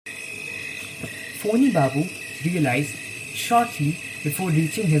Phony Babu realized shortly before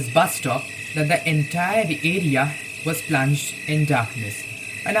reaching his bus stop that the entire area was plunged in darkness.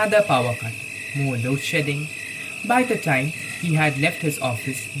 Another power cut, more load shedding. By the time he had left his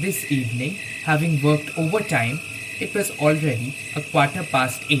office this evening, having worked overtime, it was already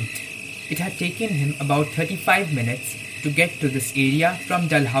 8:15. It had taken him about 35 minutes to get to this area from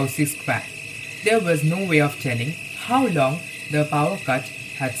Dalhousie Square. There was no way of telling how long the power cut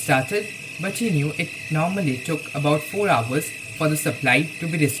had started, but he knew it normally took about 4 hours for the supply to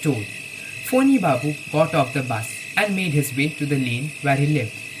be restored. Phony Babu got off the bus and made his way to the lane where he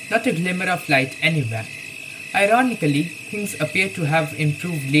lived. Not a glimmer of light anywhere. Ironically, things appear to have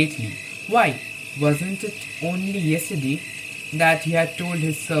improved lately. Why? Wasn't it only yesterday that he had told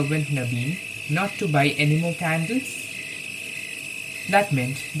his servant Nabeen not to buy any more candles? That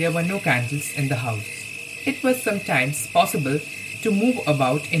meant there were no candles in the house. It was sometimes possible to move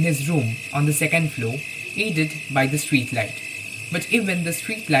about in his room on the second floor, aided by the street light. But even the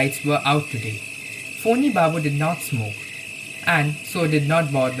street lights were out today. Phony Babu did not smoke, and so did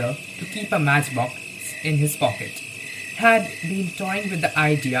not bother to keep a matchbox in his pocket. Had been toying with the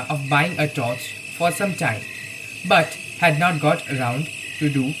idea of buying a torch for some time, but had not got around to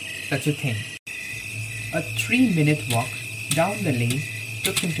do such a thing. A 3-minute walk down the lane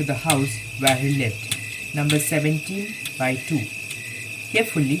took him to the house where he lived, number 17 by 2.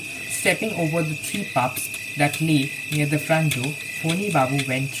 Carefully stepping over the 3 pups that lay near the front door, Phony Babu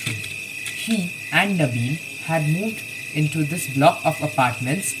went through. He and Nabeen had moved into this block of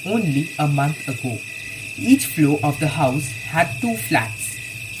apartments only a month ago. Each floor of the house had 2 flats.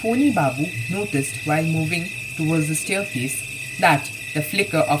 Phony Babu noticed while moving towards the staircase that the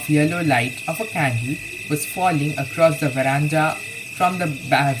flicker of yellow light of a candle was falling across the veranda from the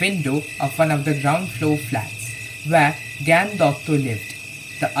window of one of the ground floor flats, where Gan Doctor lived.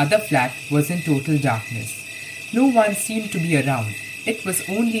 The other flat was in total darkness. No one seemed to be around. It was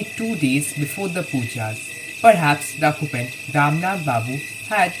only 2 days before the pujas. Perhaps the occupant, Ramnath Babu,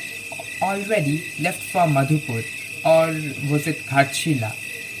 had already left for Madhupur, or was it Ghatshila,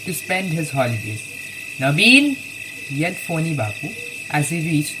 to spend his holidays. "Nabeen!" yelled Phony Babu as he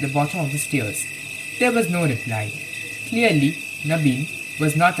reached the bottom of the stairs. There was no reply. Clearly, Nabeen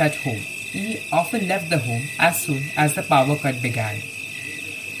was not at home. He often left the home as soon as the power cut began.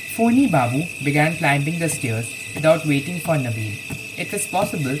 Phony Babu began climbing the stairs without waiting for Nabeen. It was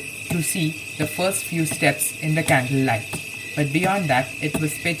possible to see the first few steps in the candlelight, but beyond that it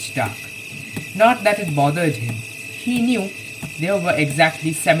was pitch dark. Not that it bothered him. He knew there were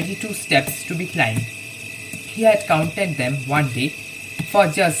exactly 72 steps to be climbed. He had counted them one day for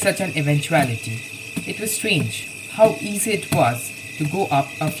just such an eventuality. It was strange how easy it was to go up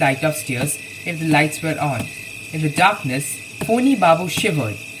a flight of stairs if the lights were on. In the darkness, Phony Babu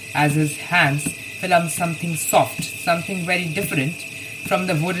shivered as his hands fell on something soft, something very different from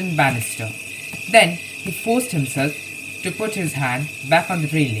the wooden banister. Then he forced himself to put his hand back on the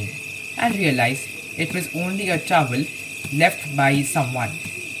railing and realized it was only a towel left by someone.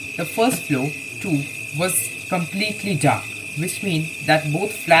 The first floor, too, was completely dark, which meant that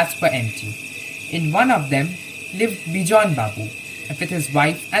both flats were empty. In one of them lived Bijon Babu with his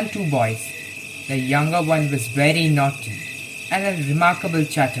wife and 2 boys. The younger one was very naughty and a remarkable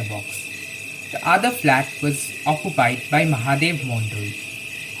chatterbox. The other flat was occupied by Mahadev Mondol,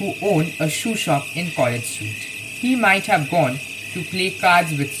 who owned a shoe shop in College Street. He might have gone to play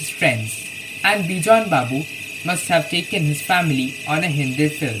cards with his friends, and Bijon Babu must have taken his family on a Hindi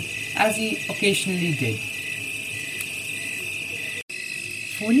film, as he occasionally did.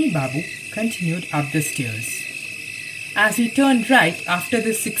 Phony Babu continued up the stairs. As he turned right after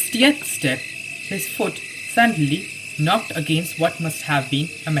the 60th step, his foot suddenly knocked against what must have been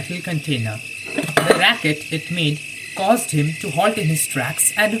a metal container. The racket it made caused him to halt in his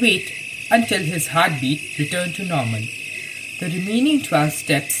tracks and wait until his heartbeat returned to normal. The remaining 12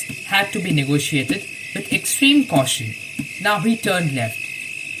 steps had to be negotiated with extreme caution. Now he turned left.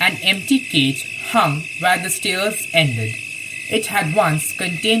 An empty cage hung where the stairs ended. It had once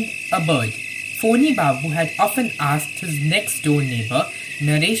contained a bird. Phony Babu had often asked his next-door neighbor,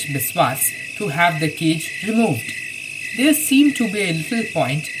 Naresh Biswas, to have the cage removed. There seemed to be a little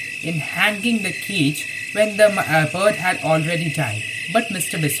point in hanging the cage when the bird had already died, but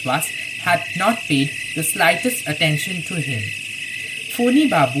Mr. Biswas had not paid the slightest attention to him. Phony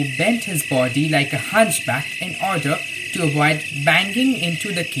Babu bent his body like a hunchback in order to avoid banging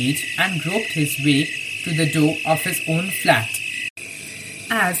into the cage and groped his way to the door of his own flat.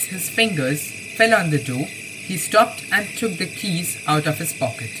 As his fingers fell on the door, he stopped and took the keys out of his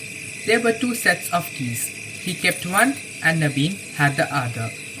pocket. There were 2 sets of keys. He kept one and Nabeen had the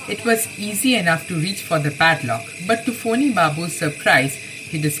other. It was easy enough to reach for the padlock, but to Phony Babu's surprise,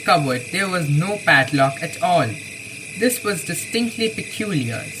 he discovered there was no padlock at all. This was distinctly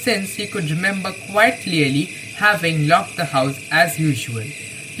peculiar, since he could remember quite clearly having locked the house as usual,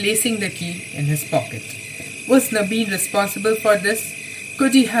 placing the key in his pocket. Was Nabeen responsible for this?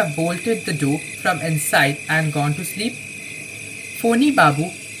 Could he have bolted the door from inside and gone to sleep? Phony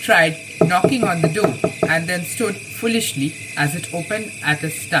Babu tried knocking on the door and then stood foolishly as it opened at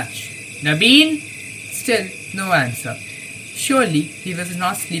his touch. Nabeen? Still no answer. Surely he was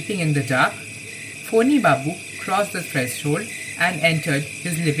not sleeping in the dark. Phony Babu crossed the threshold and entered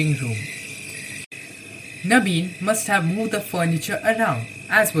his living room. Nabeen must have moved the furniture around,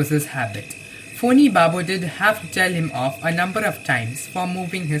 as was his habit. Phony Babu did have to tell him off a number of times for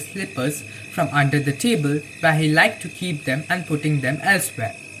moving his slippers from under the table where he liked to keep them and putting them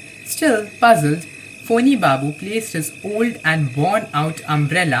elsewhere. Still puzzled, Phony Babu placed his old and worn-out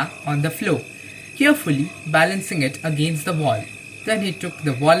umbrella on the floor, carefully balancing it against the wall. Then he took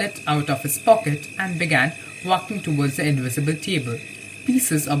the wallet out of his pocket and began walking towards the invisible table.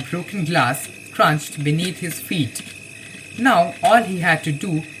 Pieces of broken glass crunched beneath his feet. Now all he had to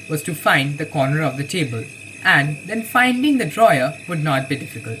do was to find the corner of the table, and then finding the drawer would not be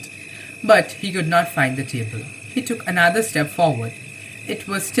difficult. But he could not find the table. He took another step forward. It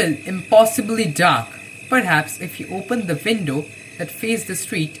was still impossibly dark. Perhaps if he opened the window that faced the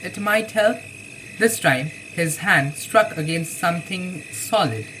street, it might help. This time, his hand struck against something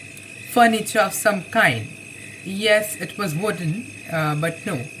solid. Furniture of some kind. Yes, it was wooden, but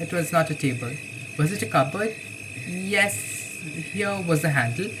no, it was not a table. Was it a cupboard? Yes, here was the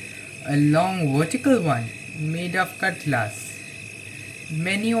handle. A long vertical one, made of cut glass.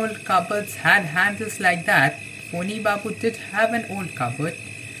 Many old cupboards had handles like that. Phony Babu did have an old cupboard,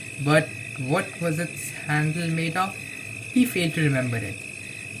 but what was its handle made of? He failed to remember it.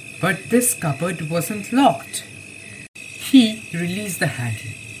 But this cupboard wasn't locked. He released the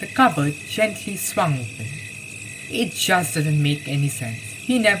handle. The cupboard gently swung open. It just didn't make any sense.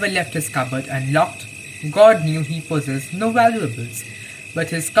 He never left his cupboard unlocked. God knew he possessed no valuables, but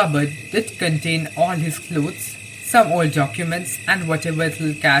his cupboard did contain all his clothes, some old documents, and whatever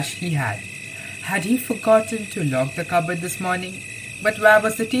little cash he had. Had he forgotten to lock the cupboard this morning? But where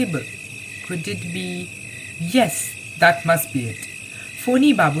was the table? Could it be... Yes, that must be it.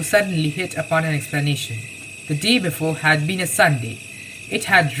 Phony Babu suddenly hit upon an explanation. The day before had been a Sunday. It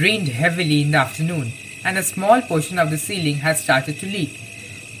had rained heavily in the afternoon, and a small portion of the ceiling had started to leak.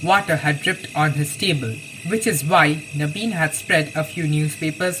 Water had dripped on his table, which is why Nabeen had spread a few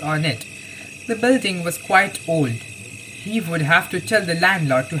newspapers on it. The building was quite old. He would have to tell the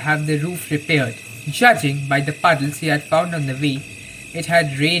landlord to have the roof repaired. Judging by the puddles he had found on the way, it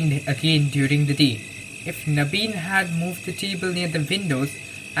had rained again during the day. If Nabeen had moved the table near the windows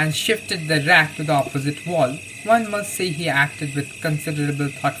and shifted the rack to the opposite wall, one must say he acted with considerable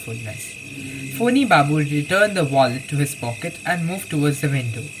thoughtfulness. Phony Babu returned the wallet to his pocket and moved towards the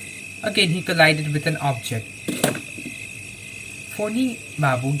window. Again he collided with an object. Phony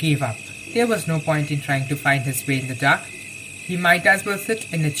Babu gave up. There was no point in trying to find his way in the dark. He might as well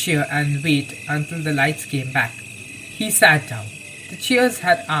sit in a chair and wait until the lights came back. He sat down. The chairs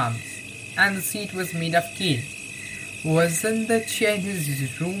had arms, and the seat was made of cane. Wasn't the chair in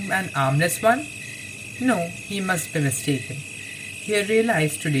his room an armless one? No, he must be mistaken. He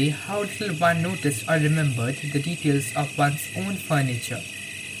realized today how little one noticed or remembered the details of one's own furniture.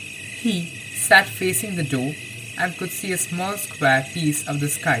 He sat facing the door and could see a small square piece of the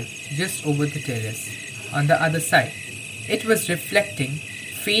sky just over the terrace. On the other side, it was reflecting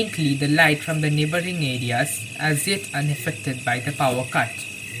faintly the light from the neighboring areas as yet unaffected by the power cut.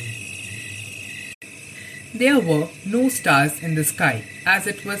 There were no stars in the sky as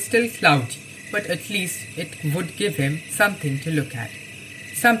it was still cloudy, but at least it would give him something to look at.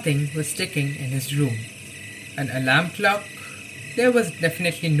 Something was ticking in his room. An alarm clock? There was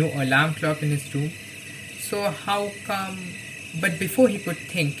definitely no alarm clock in his room. So how come... But before he could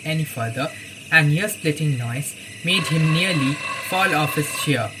think any further, an ear-splitting noise made him nearly fall off his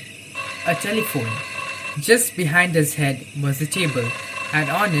chair. A telephone. Just behind his head was a table, and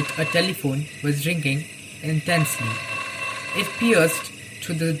on it a telephone was ringing intensely. It pierced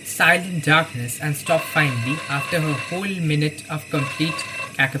through the silent darkness and stopped finally after a whole minute of complete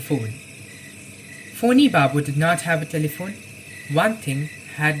cacophony. Phony Babu did not have a telephone. One thing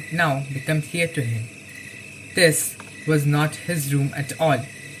had now become clear to him. This was not his room at all.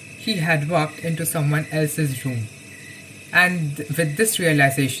 He had walked into someone else's room. And with this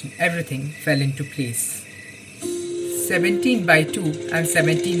realization, everything fell into place. 17 by 2 and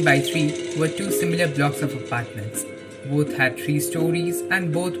 17 by 3 were two similar blocks of apartments. Both had 3 stories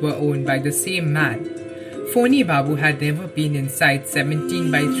and both were owned by the same man. Phony Babu had never been inside 17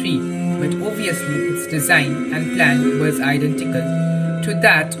 by 3, but obviously its design and plan was identical to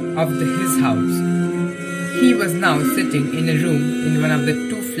that of his house. He was now sitting in a room in one of the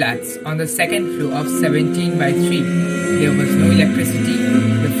 2 flats on the second floor of 17 by 3. There was no electricity,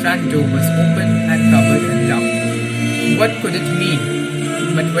 the front door was open and covered and locked. What could it mean?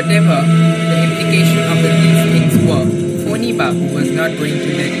 But whatever the implication of these things were, Phony Babu was not going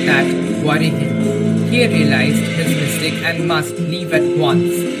to let that worry him. He realized his mistake and must leave at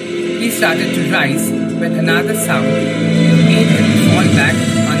once. He started to rise when another sound made him fall back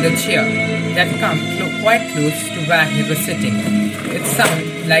on the chair that came quite close to where he was sitting. It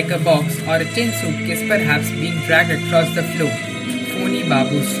sounded like a box or a tin suitcase perhaps being dragged across the floor. Phony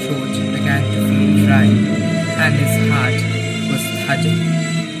Babu's throat began to feel dry and his heart was thudding.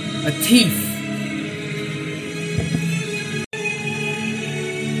 A thief!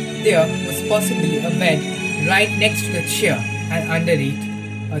 There was possibly a bed right next to the chair and under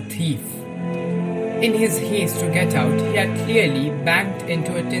it, a thief. In his haste to get out, he had clearly banged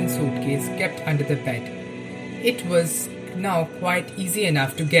into a tin suitcase kept under the bed. It was now quite easy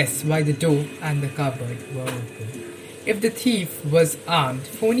enough to guess why the door and the cupboard were open. If the thief was armed,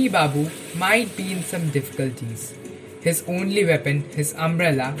 Phony Babu might be in some difficulties. His only weapon, his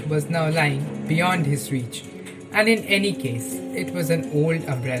umbrella, was now lying beyond his reach. And in any case, it was an old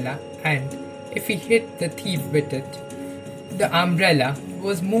umbrella, and if he hit the thief with it, the umbrella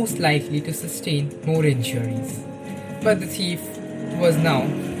was most likely to sustain more injuries. But the thief was now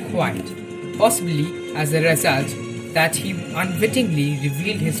quiet, possibly as a result that he unwittingly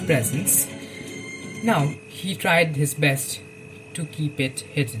revealed his presence. Now he tried his best to keep it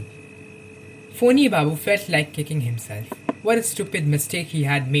hidden. Phony Babu felt like kicking himself. What a stupid mistake he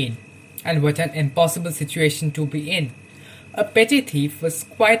had made, and what an impossible situation to be in. A petty thief was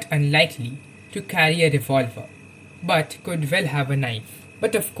quite unlikely to carry a revolver, but could well have a knife.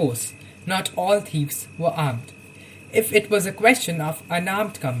 But of course, not all thieves were armed. If it was a question of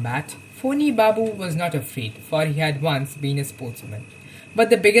unarmed combat, Phony Babu was not afraid, for he had once been a sportsman. But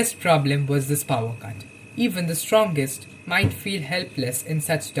the biggest problem was this power cut. Even the strongest might feel helpless in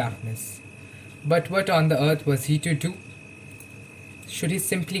such darkness. But what on the earth was he to do? Should he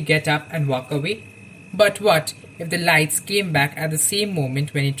simply get up and walk away? But what if the lights came back at the same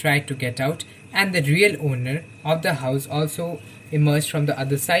moment when he tried to get out, and the real owner of the house also emerged from the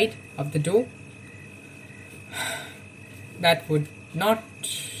other side of the door? That would not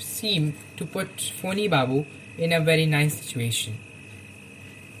seem to put Phony Babu in a very nice situation.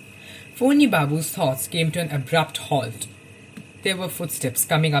 Phony Babu's thoughts came to an abrupt halt. There were footsteps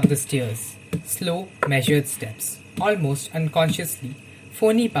coming up the stairs. Slow, measured steps. Almost unconsciously,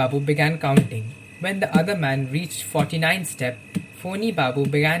 Phony Babu began counting. When the other man reached 49th step, Phony Babu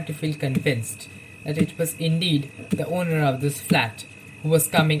began to feel convinced that it was indeed the owner of this flat who was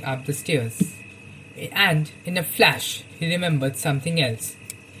coming up the stairs. And in a flash, he remembered something else.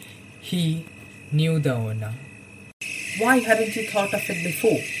 He knew the owner. Why hadn't he thought of it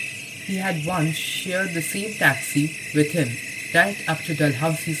before? He had once shared the same taxi with him right up to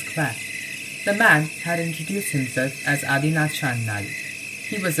Dalhousie Square. The man had introduced himself as Adinath Chandnal.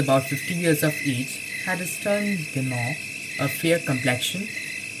 He was about 50 years of age, had a stern demeanor, a fair complexion.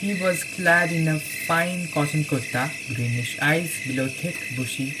 He was clad in a fine cotton kurta, greenish eyes below thick,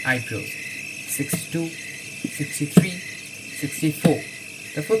 bushy eyebrows. 62, 63, 64.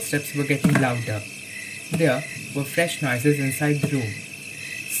 The footsteps were getting louder. There were fresh noises inside the room.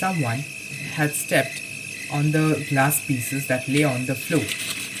 Someone had stepped on the glass pieces that lay on the floor.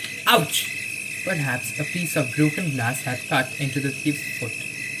 Ouch! Perhaps a piece of broken glass had cut into the thief's foot.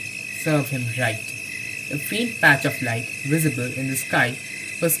 Serve him right. A faint patch of light, visible in the sky,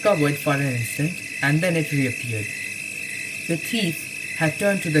 was covered for an instant, and then it reappeared. The thief had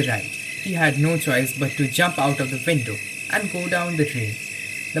turned to the right. He had no choice but to jump out of the window and go down the drain.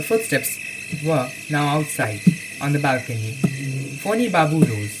 The footsteps were now outside, on the balcony. Phony Babu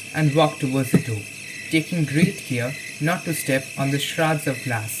rose and walked towards the door, taking great care not to step on the shards of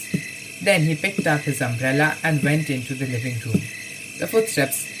glass. Then he picked up his umbrella and went into the living room. The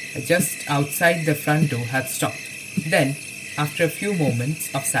footsteps just outside the front door had stopped. Then, after a few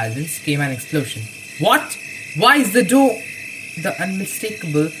moments of silence, came an explosion. What? Why is the door? The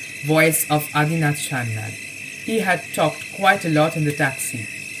unmistakable voice of Adinath Chandnal. He had talked quite a lot in the taxi.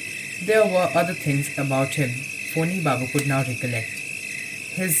 There were other things about him Phony Babu could now recollect.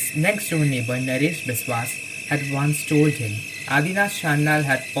 His next-door neighbor, Naresh Biswas, had once told him Adinath Chandnal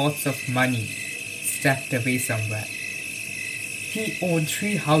had pots of money stacked away somewhere. He owned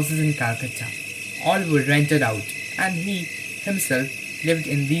 3 houses in Calcutta. All were rented out, and he himself lived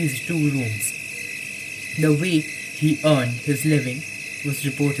in these 2 rooms. The way he earned his living was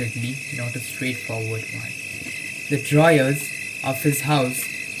reportedly not a straightforward one. The drawers of his house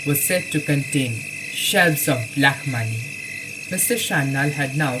were said to contain shelves of black money. Mr. Shandal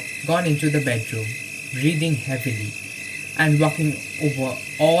had now gone into the bedroom, breathing heavily, and walking over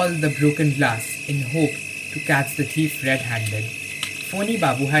all the broken glass in hope to catch the thief red-handed. Phony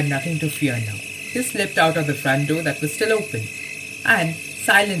Babu had nothing to fear now. He slipped out of the front door that was still open, and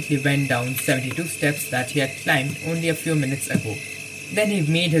silently went down 72 steps that he had climbed only a few minutes ago. Then he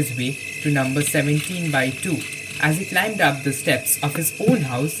made his way to number 17 by 2. As he climbed up the steps of his own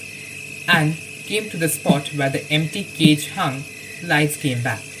house and came to the spot where the empty cage hung, lights came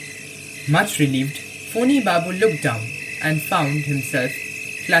back. Much relieved, Phony Babu looked down and found himself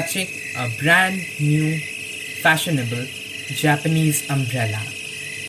clutching a brand new, fashionable Japanese umbrella.